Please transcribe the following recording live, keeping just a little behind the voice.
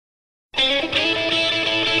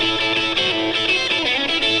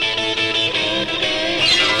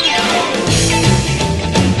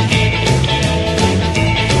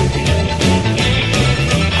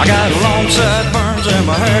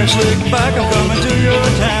tire slick back, I'm coming to your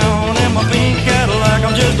town. In my pink Cadillac,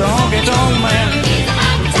 I'm just a honky tonk man.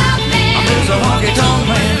 I'm just a honky tonk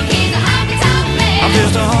man. I'm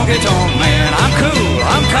just a honky tonk man. I'm cool,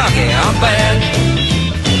 I'm cocky, I'm bad.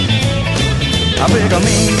 I pick a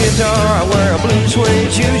mean guitar, I wear a blue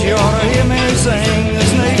suede shoes. You ought to hear me sing the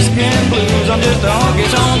snakeskin blues. I'm just a honky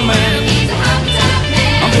tonk man.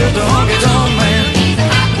 I'm just a honky tonk man.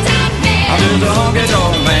 I'm just a honky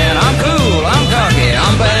tonk man. I'm cool, I'm cocky,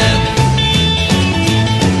 I'm bad.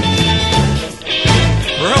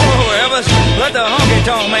 Roll, Elvis, let the honky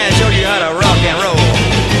tonk man show you how to rock and roll.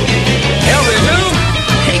 Elvis who?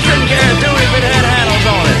 He couldn't carry a tune if it had handles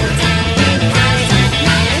on it.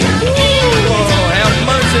 Whoa, have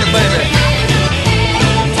mercy, baby.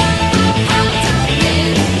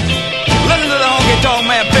 Listen to the honky tonk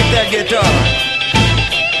man pick that guitar.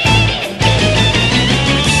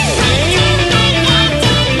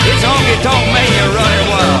 Honky tonk man, you're running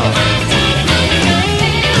wild.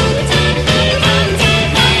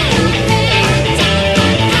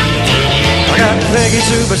 I got Peggy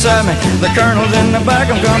Sue beside me, the colonel's in the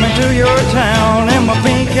back. I'm coming to your town in my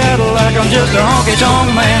pink Cadillac. I'm just a honky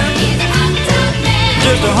tonk man.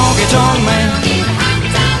 Just a honky tonk man.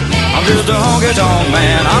 I'm just a honky tonk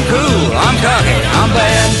man. I'm cool, I'm cocky, I'm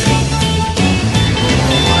bad.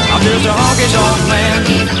 I'm just a honky tonk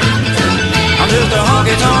man. I'm just a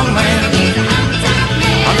honky tonk man.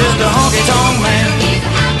 I'm just a honky tonk man.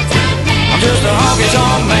 I'm just a honky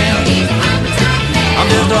tonk man. I'm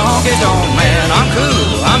just a honky tonk man. I'm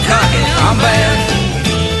cool, I'm cocky, I'm bad.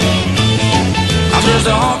 I'm just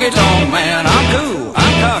a honky tonk man. I'm cool,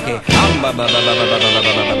 I'm cocky, I'm